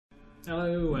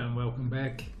Hello and welcome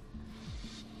back.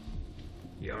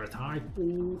 We are at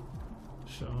Highpool.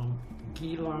 Some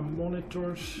gila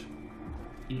monitors.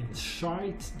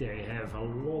 Inside they have a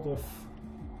lot of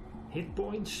hit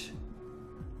points.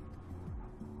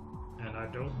 And I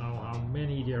don't know how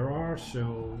many there are,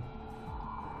 so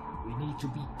we need to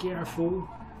be careful.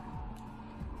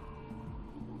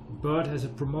 Bud has a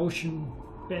promotion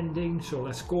pending, so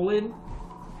let's call in.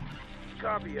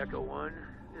 Copy, Echo 1.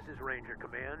 This is Ranger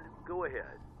Command. Go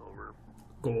ahead. Over.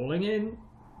 Calling in.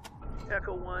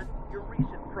 Echo 1, your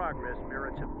recent progress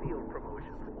merits a field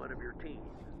promotion for one of your teams.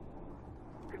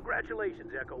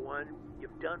 Congratulations, Echo 1.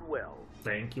 You've done well.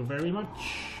 Thank you very much.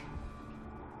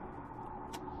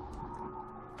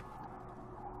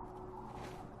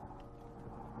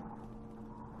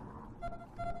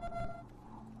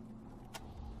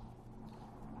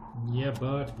 Yeah,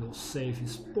 Bud will save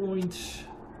his points.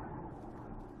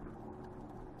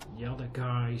 The other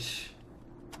guys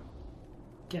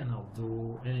cannot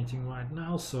do anything right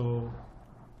now, so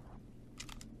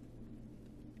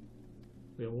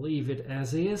we'll leave it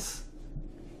as is.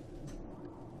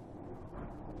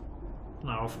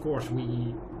 Now, of course,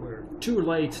 we were too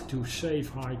late to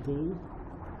save Highpool.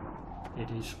 It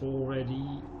is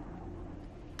already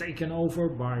taken over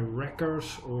by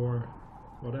wreckers or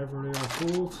whatever they are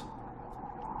called.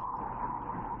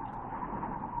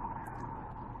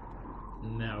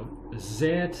 Now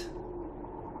Z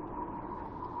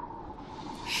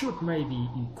should maybe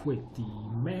equip the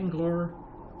Mangler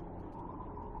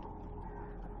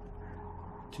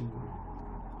to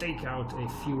take out a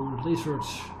few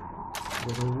lizards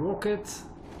with a rocket.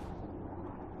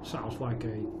 Sounds like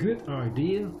a good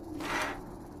idea.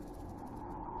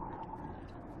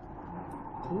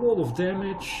 A lot of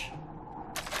damage.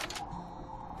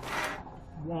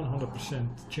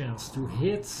 100% chance to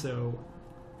hit, so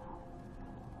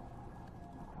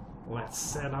let's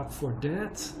set up for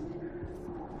that.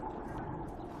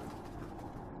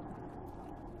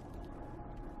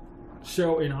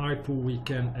 So in Highpool we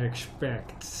can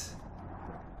expect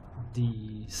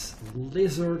these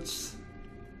lizards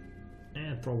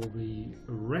and probably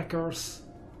wreckers.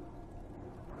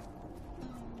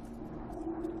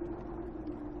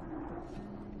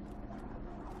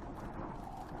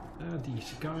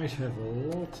 These guys have a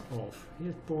lot of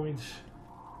hit points.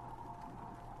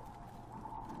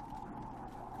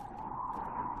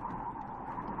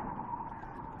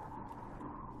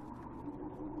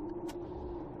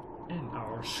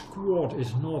 Our squad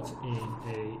is not in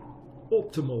a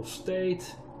optimal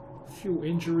state. Few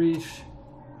injuries.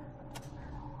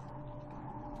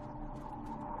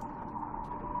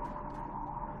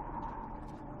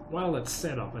 Well, let's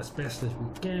set up as best as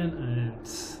we can and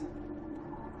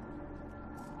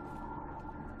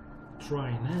try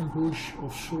an ambush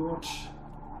of sorts.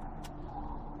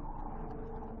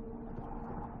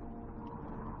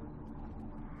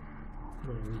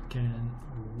 Where we can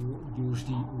use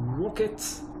the rocket.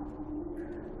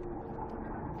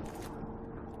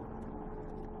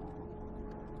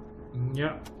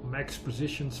 Yeah, max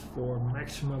positions for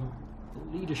maximum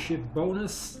leadership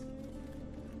bonus.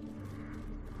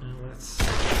 And let's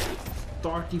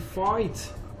start the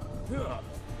fight.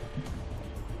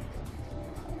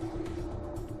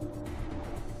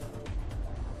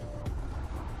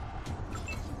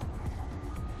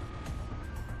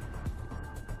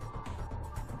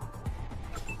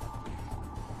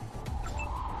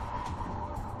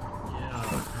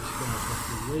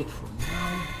 Wait for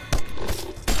now.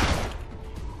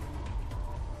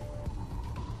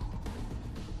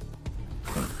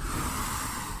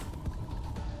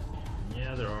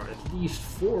 Yeah, there are at least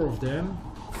 4 of them.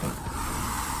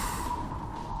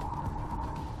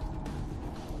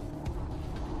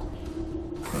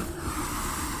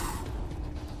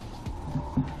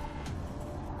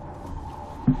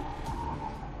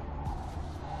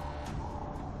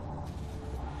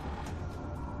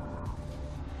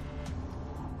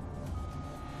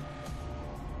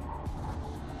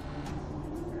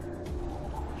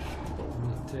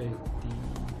 Take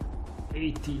the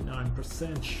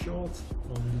 89% shot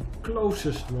on the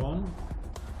closest one.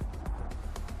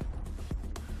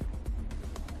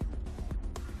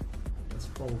 That's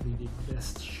probably the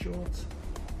best shot.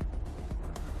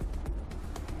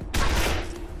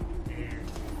 And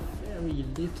very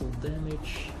little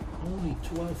damage, only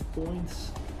 12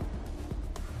 points.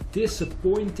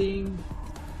 Disappointing.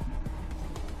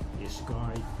 This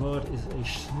guy, Bud, is a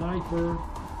sniper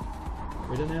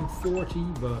with an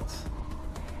M40, but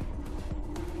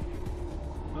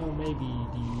well, maybe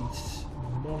these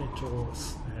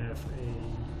monitors have a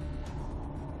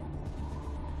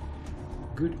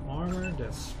good armor.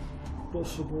 That's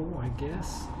possible, I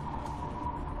guess.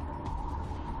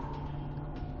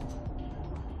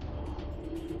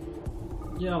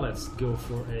 Yeah, let's go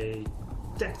for a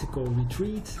tactical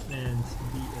retreat and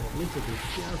be a little bit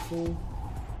careful.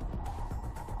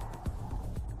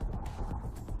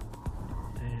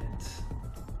 And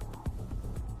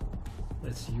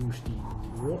let's use the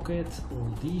rocket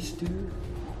on these two.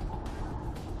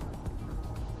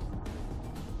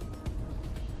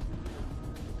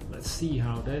 Let's see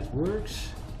how that works.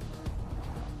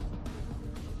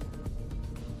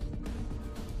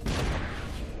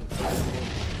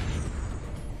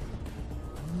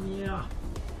 Yeah,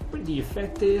 pretty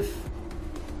effective.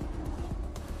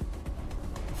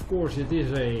 Of course, it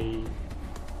is a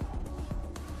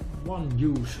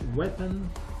one-use weapon.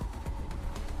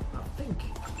 I think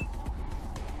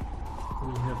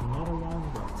we have another one,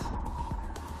 but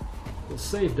we'll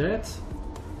save that.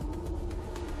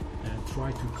 Try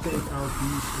to take out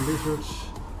these lizards.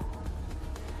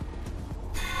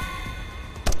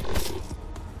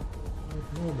 With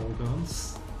normal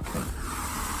guns.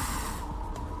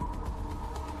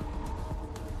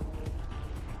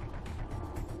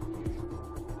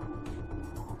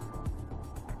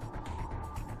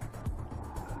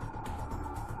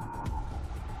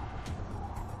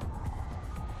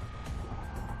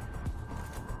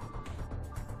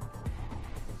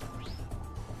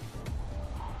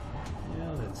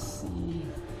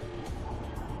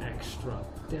 Extra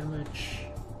damage,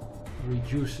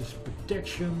 reduces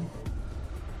protection.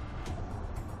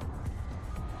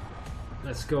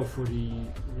 Let's go for the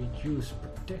reduced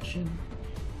protection.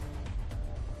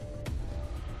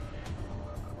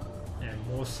 And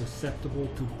more susceptible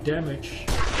to damage.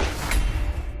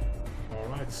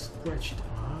 Alright, scratched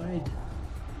hide.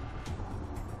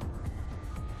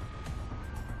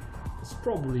 It's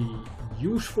probably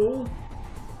useful.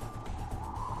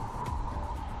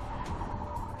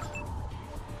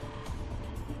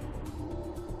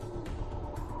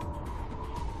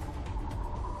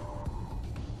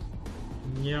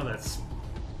 Yeah, let's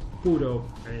put up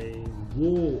a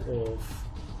wall of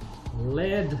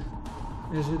lead,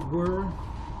 as it were,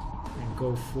 and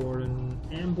go for an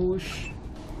ambush.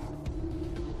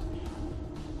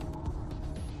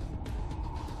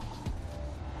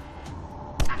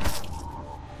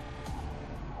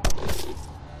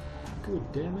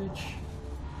 Good damage.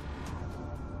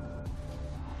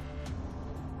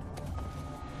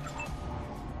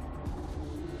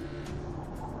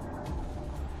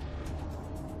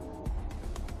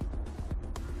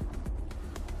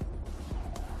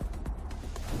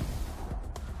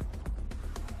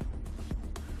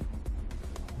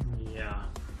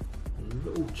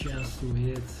 Low chance to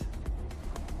hit.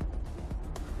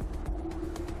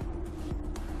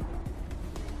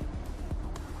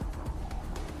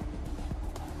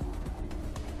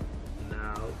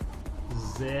 Now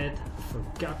Zed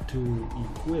forgot to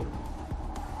equip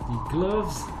the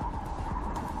gloves.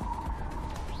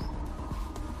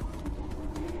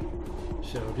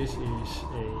 So this is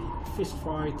a fist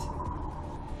fight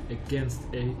against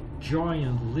a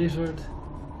giant lizard.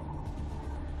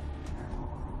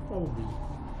 Probably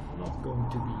not going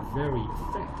to be very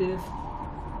effective.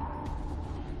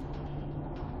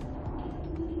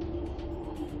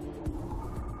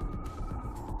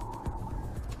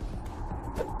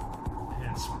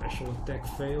 And special attack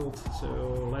failed,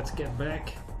 so let's get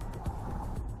back.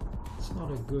 It's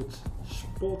not a good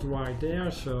spot right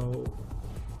there, so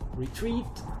retreat.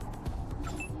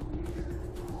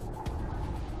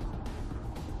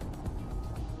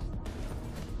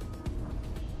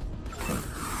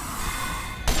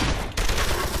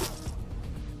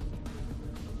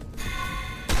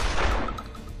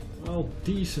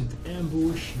 Decent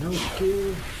ambush, no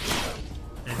kill,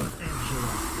 and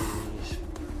Angela is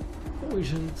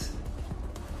poisoned.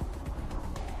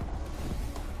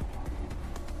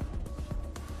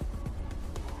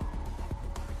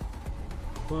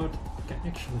 But can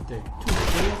actually take 2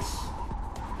 shots.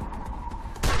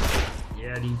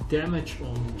 Yeah, the damage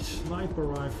on the sniper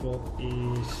rifle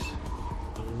is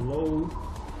low.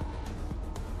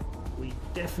 We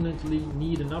definitely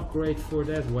need an upgrade for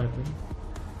that weapon.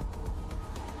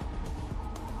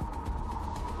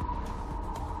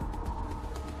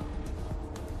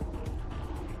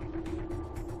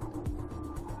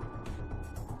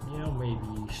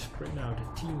 Maybe spread out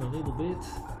the team a little bit.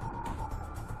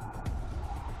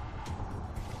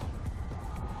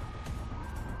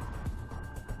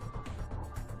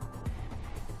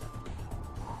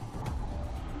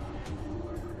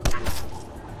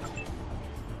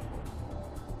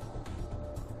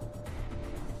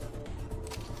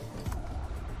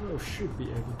 Pro should be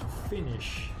able to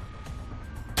finish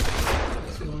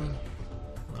this one.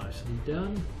 Nicely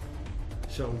done.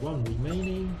 So 1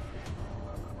 remaining.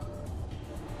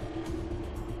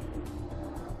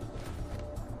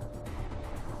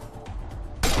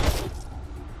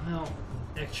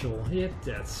 actual hit.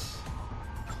 That's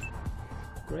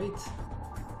great.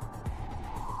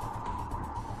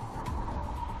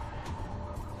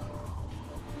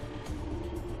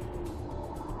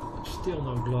 Still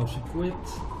no gloves equipped.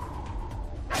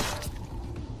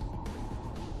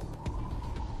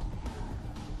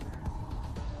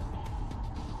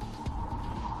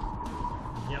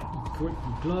 Yeah, equip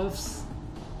the gloves.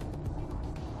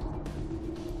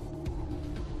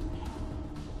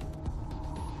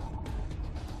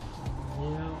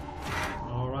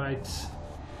 Yeah, alright.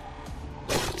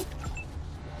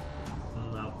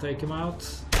 Now take him out.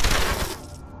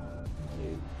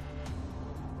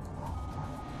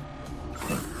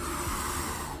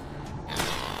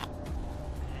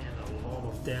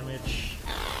 Damage,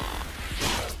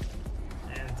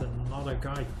 and another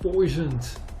guy poisoned.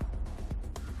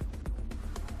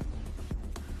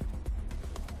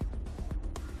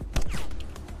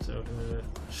 So the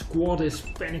squad is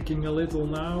panicking a little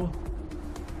now,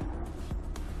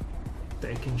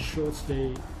 taking shots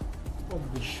they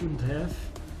probably shouldn't have,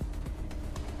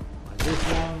 like this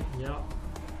one. Yeah.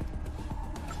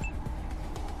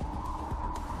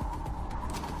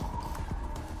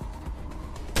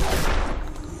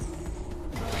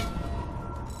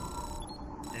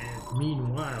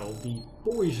 Meanwhile, the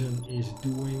poison is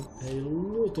doing a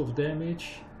lot of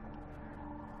damage.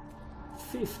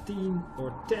 15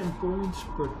 or 10 points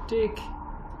per tick.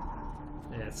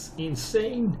 That's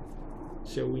insane.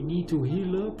 So we need to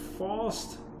heal up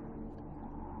fast.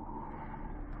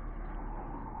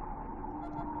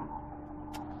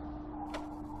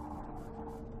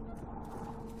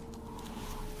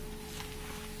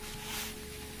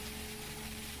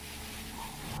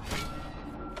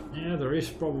 Yeah, there is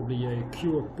probably a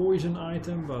cure poison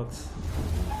item, but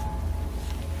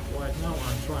right now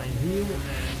I'm trying heal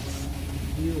and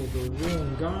heal the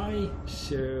wrong guy.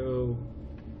 So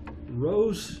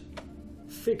Rose,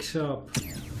 fix up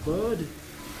Bud.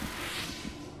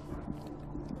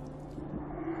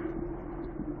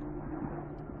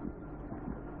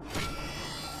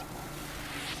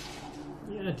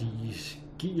 Yeah, these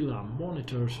gila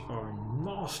monitors are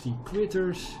nasty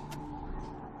critters.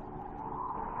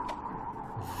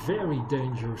 Very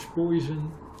dangerous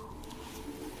poison.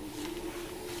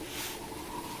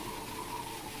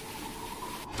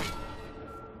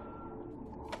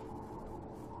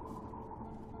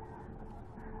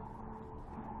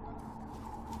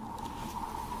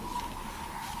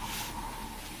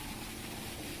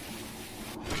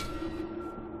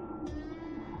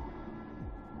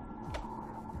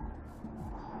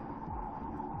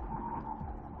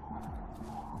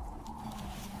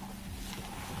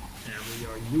 We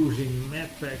are using med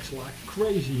packs like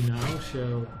crazy now,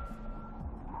 so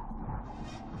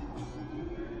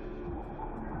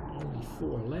only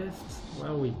 4 left.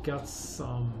 Well, we got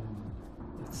some,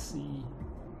 let's see,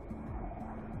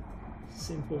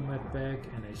 simple med pack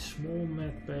and a small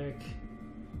med pack,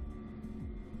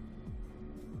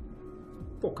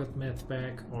 pocket med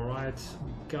pack. Alright,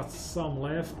 we got some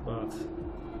left, but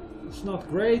it's not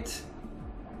great.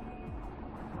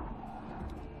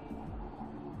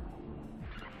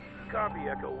 Copy,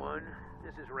 Echo 1.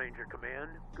 This is Ranger Command.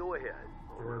 Go ahead.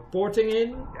 Over. Reporting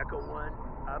in. Echo 1,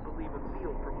 I believe a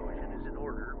field promotion is in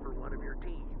order for one of your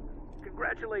team.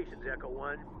 Congratulations, Echo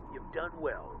 1. You've done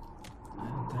well.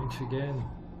 And thanks again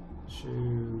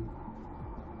to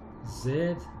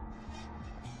Zed.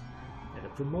 And a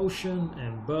promotion,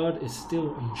 and Bud is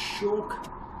still in shock.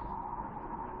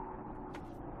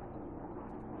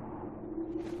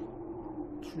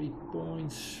 Three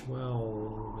points.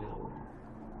 Well, we'll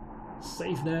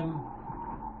save them.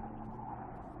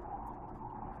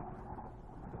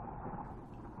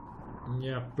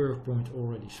 Yeah, perk point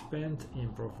already spent.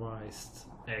 Improvised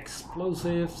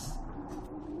explosives.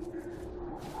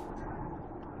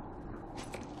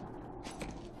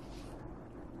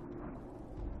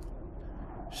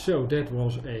 So that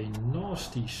was a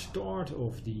nasty start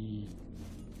of the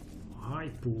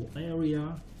Highpool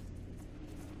area.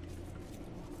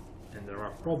 And there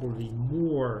are probably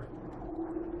more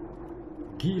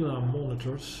gila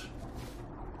monitors.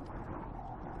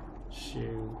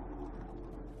 So,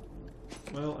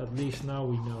 well, at least now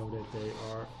we know that they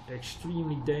are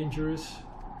extremely dangerous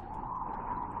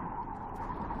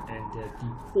and that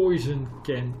the poison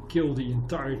can kill the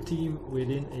entire team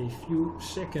within a few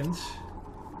seconds.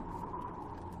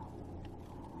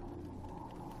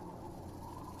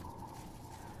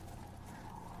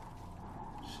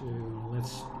 So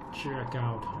let's check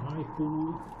out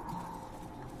Highpool.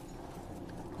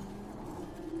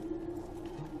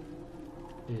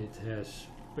 It has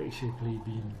basically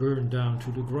been burned down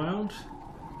to the ground.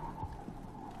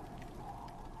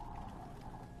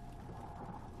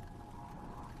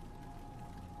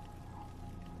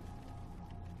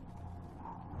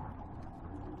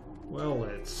 Well,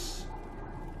 let's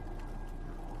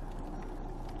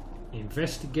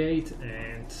investigate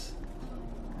and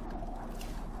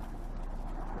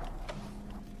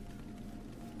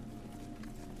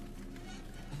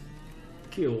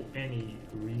kill any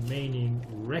remaining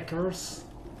wreckers.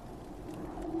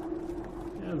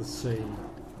 Yeah, let's say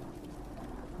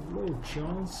low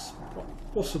chance,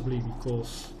 possibly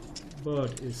because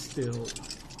Bud is still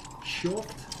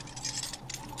shocked.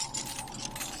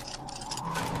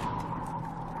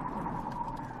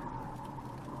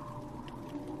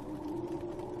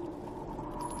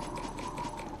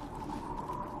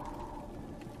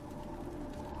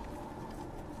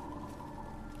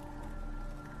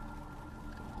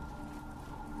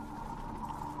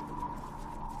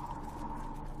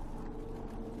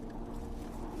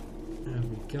 And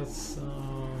we got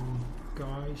some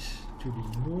guys to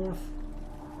the north.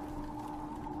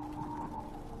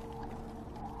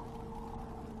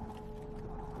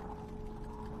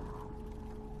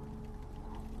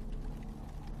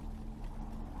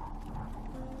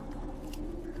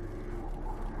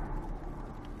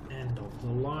 End of the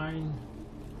line.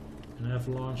 An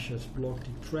avalanche has blocked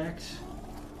the tracks.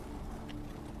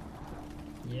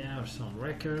 Yeah, some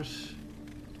wreckers.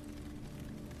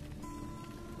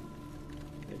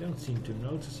 They don't seem to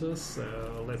notice us,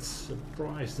 so let's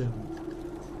surprise them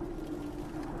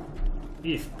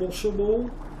if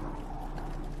possible.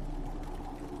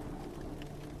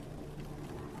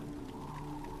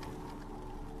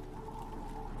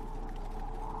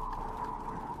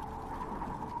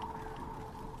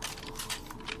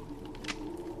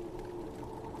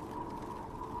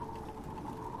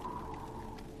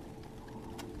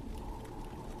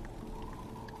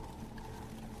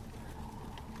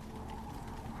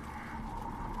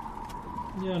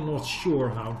 Yeah, not sure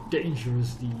how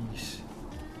dangerous these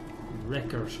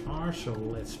wreckers are, so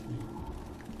let's be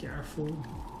careful.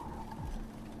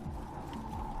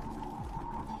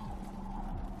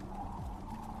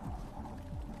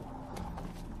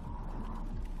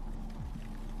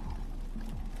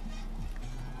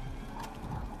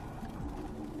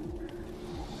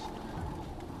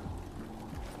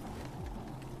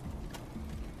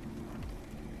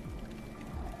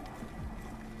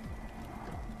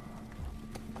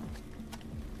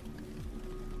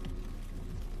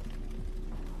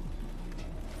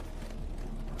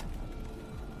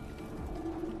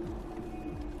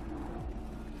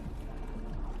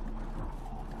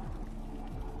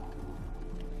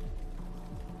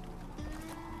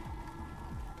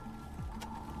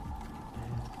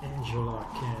 Angela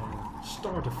can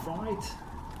start a fight.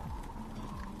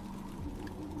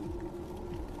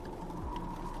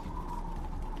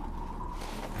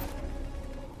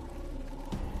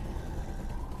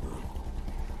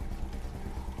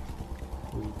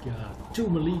 We got 2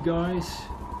 melee guys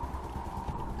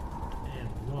and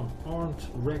 1 armed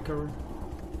wrecker.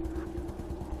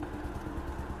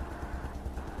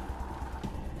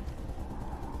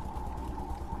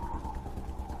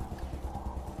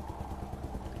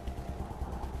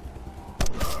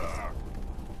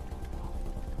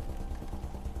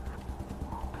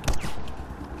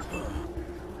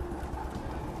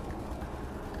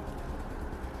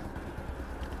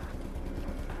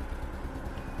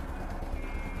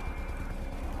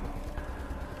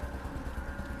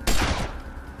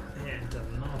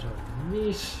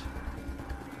 Miss.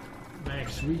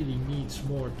 Max really needs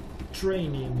more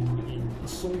training in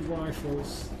assault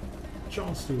rifles.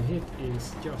 Chance to hit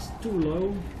is just too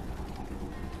low.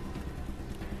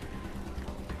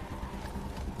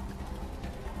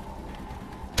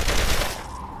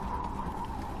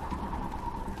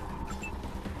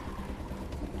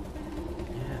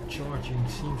 Yeah, charging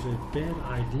seems a bad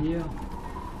idea.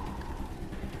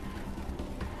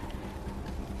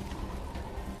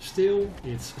 Still,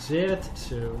 it's Z,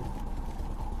 so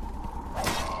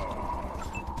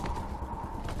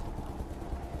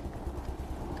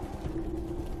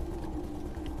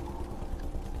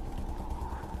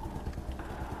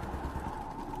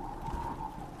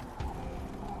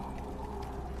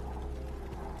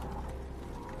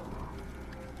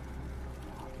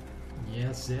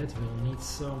yeah, Z will need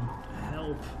some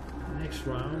help next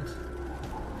round.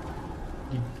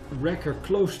 The wrecker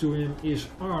close to him is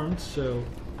armed, so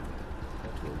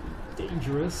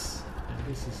dangerous, and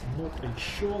this is not a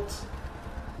shot.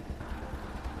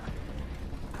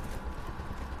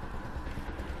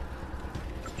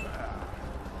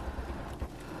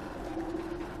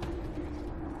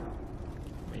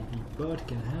 Maybe Bud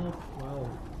can help. Well,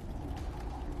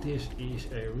 this is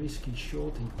a risky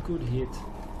shot. He could hit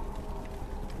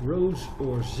Rose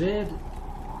or Zed.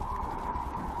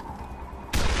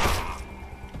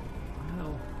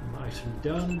 Well, Nicely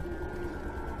done.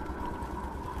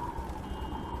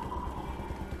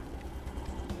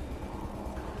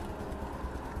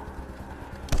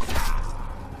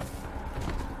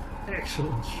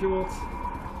 Excellent shot.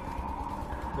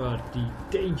 But the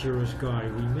dangerous guy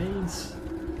remains.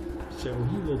 So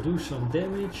he will do some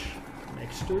damage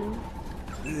next turn.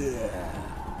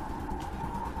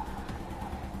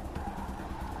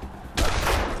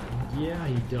 Yeah,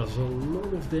 he does a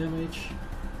lot of damage.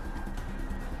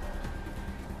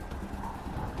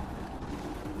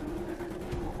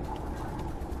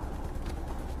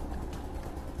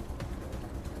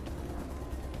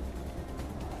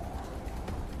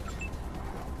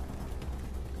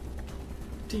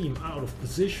 Team out of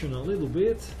position a little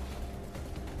bit.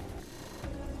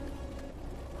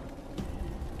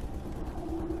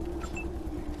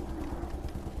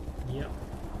 Yeah.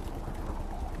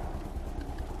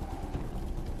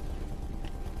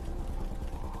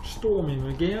 Storm him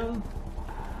again.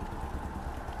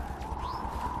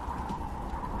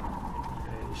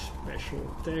 A special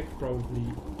attack,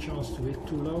 probably chance to hit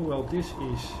too low. Well, this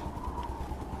is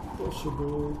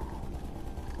possible.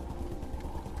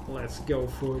 Let's go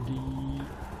for the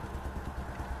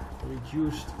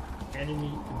reduced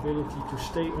enemy ability to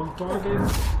stay on target.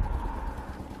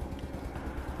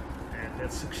 And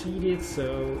that succeeded,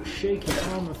 so shaky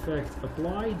arm effect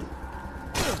applied.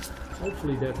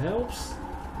 Hopefully that helps.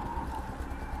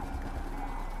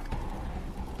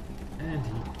 And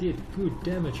he did good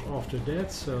damage after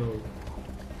that, so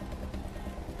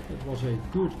it was a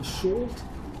good assault.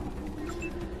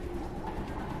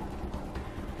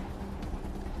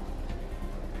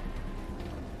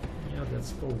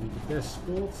 That's probably the best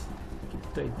spot to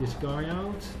take this guy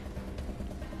out.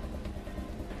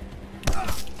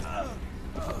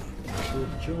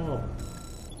 Good job.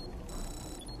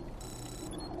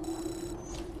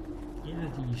 Yeah,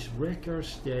 these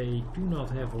wreckers, they do not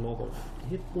have a lot of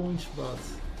hit points, but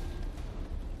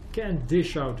can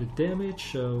dish out the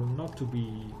damage, so not to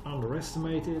be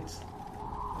underestimated.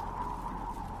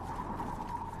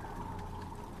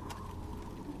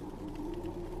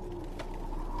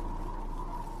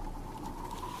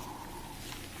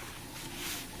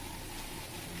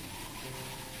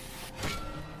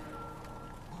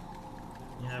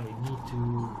 We need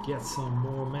to get some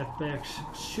more med packs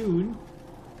soon.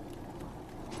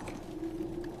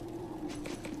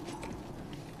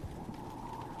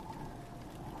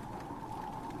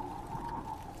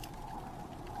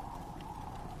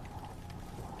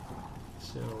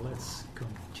 So let's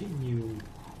continue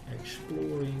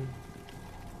exploring.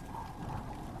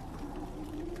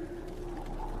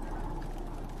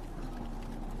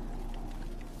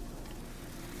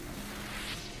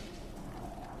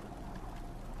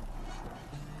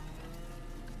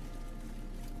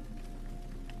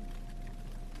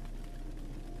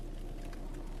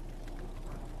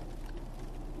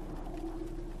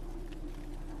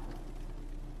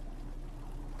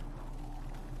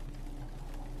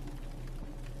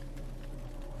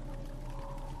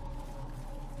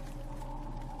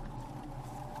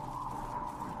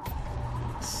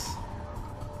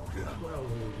 Well,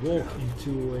 we'll walk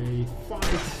into a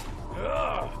fight.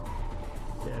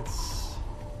 That's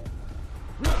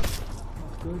not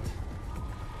good.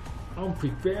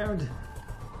 Unprepared.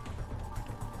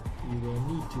 We will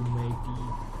need to make the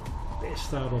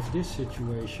best out of this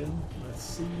situation. Let's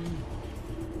see.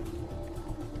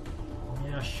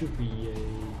 Yeah, should be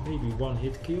a maybe one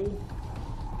hit kill.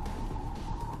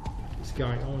 This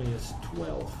guy only has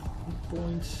 12 hit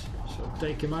points, so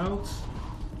take him out.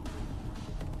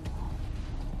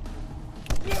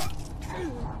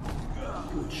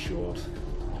 Good shot.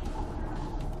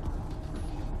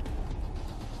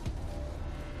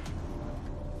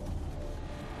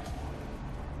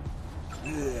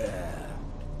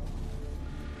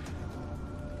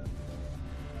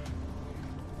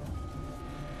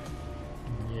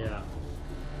 Yeah,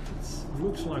 it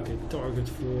looks like a target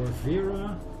for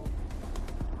Vera.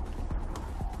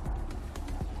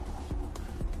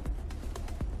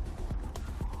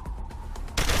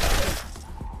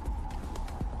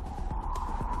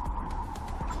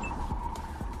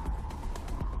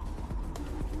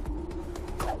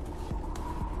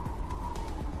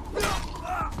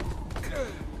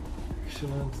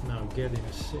 Excellent, now get in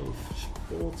a safe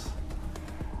spot.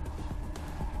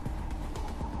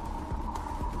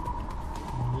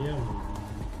 Yeah,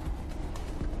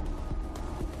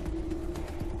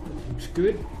 that looks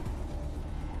good.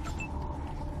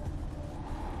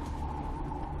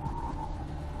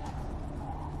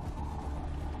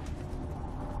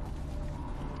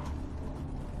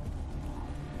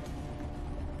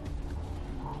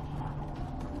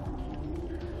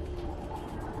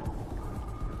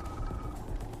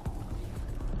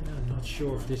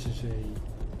 sure if this is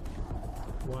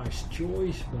a wise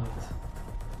choice, but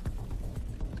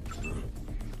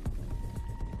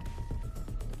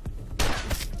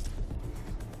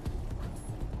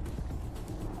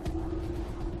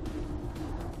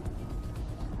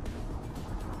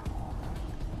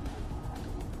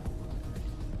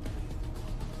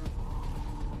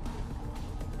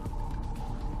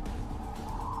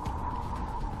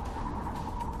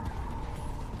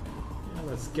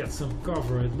let's get some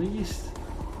cover at least.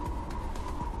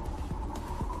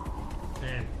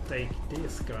 And take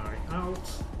this guy out.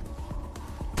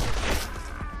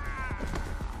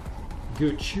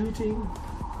 Good shooting.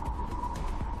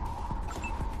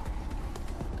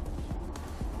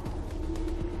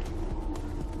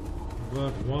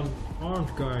 But one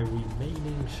armed guy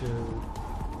remaining, so...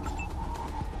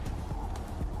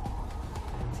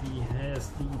 And he has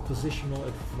the positional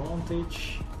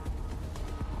advantage.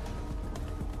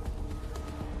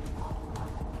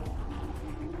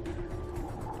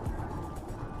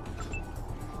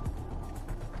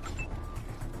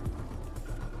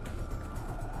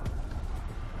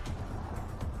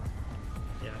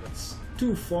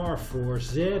 Too far for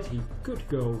Z, he could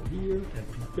go here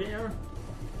and prepare.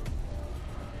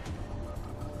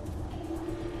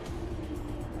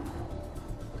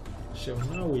 So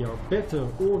now we are better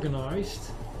organized.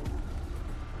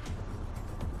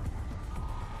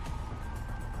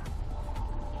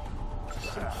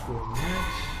 Except for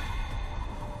Max.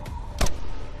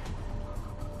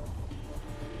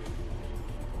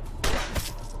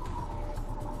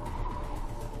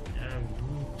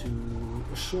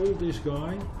 Assault this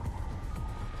guy.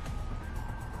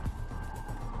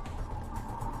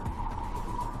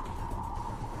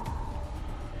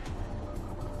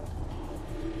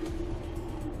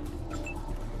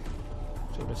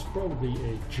 So that's probably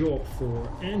a job for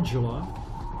Angela.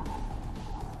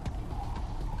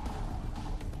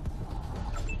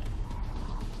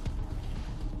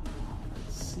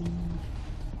 Let's see.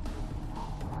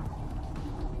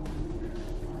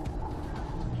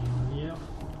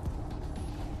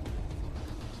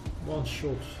 One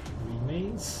shot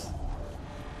remains,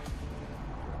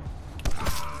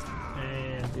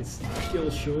 and it's the kill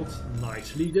shot.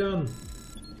 Nicely done.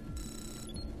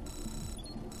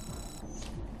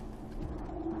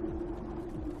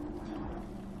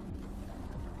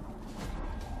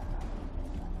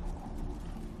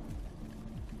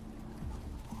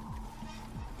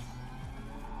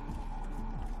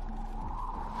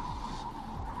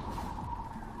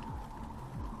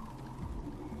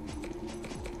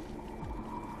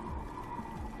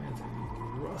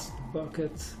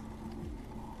 Bucket.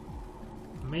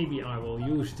 Maybe I will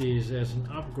use this as an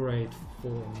upgrade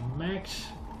for Max.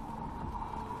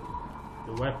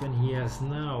 The weapon he has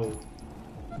now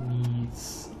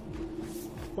needs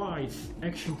 5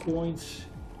 action points,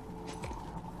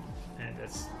 and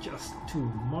that's just too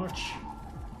much.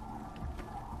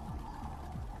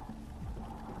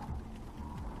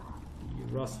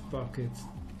 The rust bucket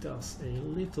does a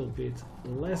little bit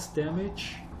less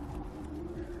damage,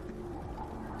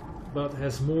 but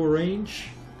has more range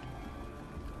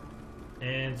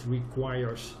and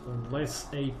requires less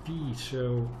AP,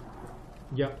 so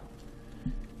yeah,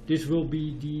 this will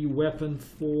be the weapon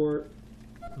for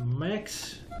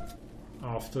Max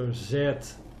after Z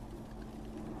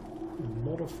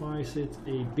modifies it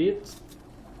a bit.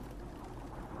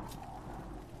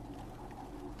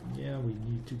 Yeah, we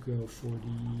need to go for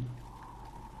the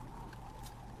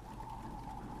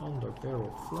under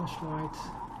barrel flashlight.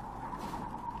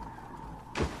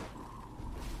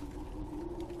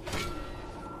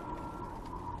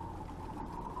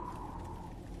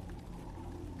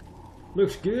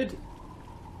 Looks good.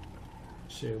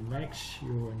 So Max,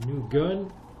 your new gun,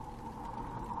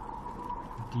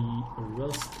 the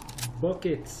rust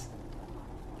bucket,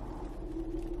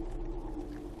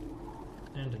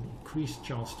 and an increased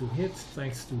chance to hit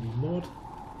thanks to the mod.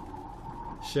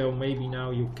 So maybe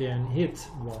now you can hit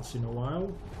once in a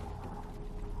while.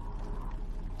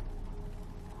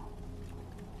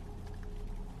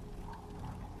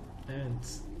 And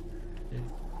it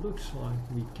looks like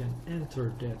we can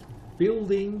enter that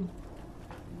building,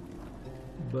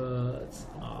 but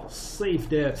I'll save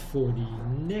that for the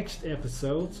next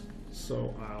episode,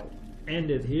 so I'll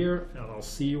end it here and I'll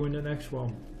see you in the next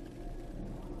one.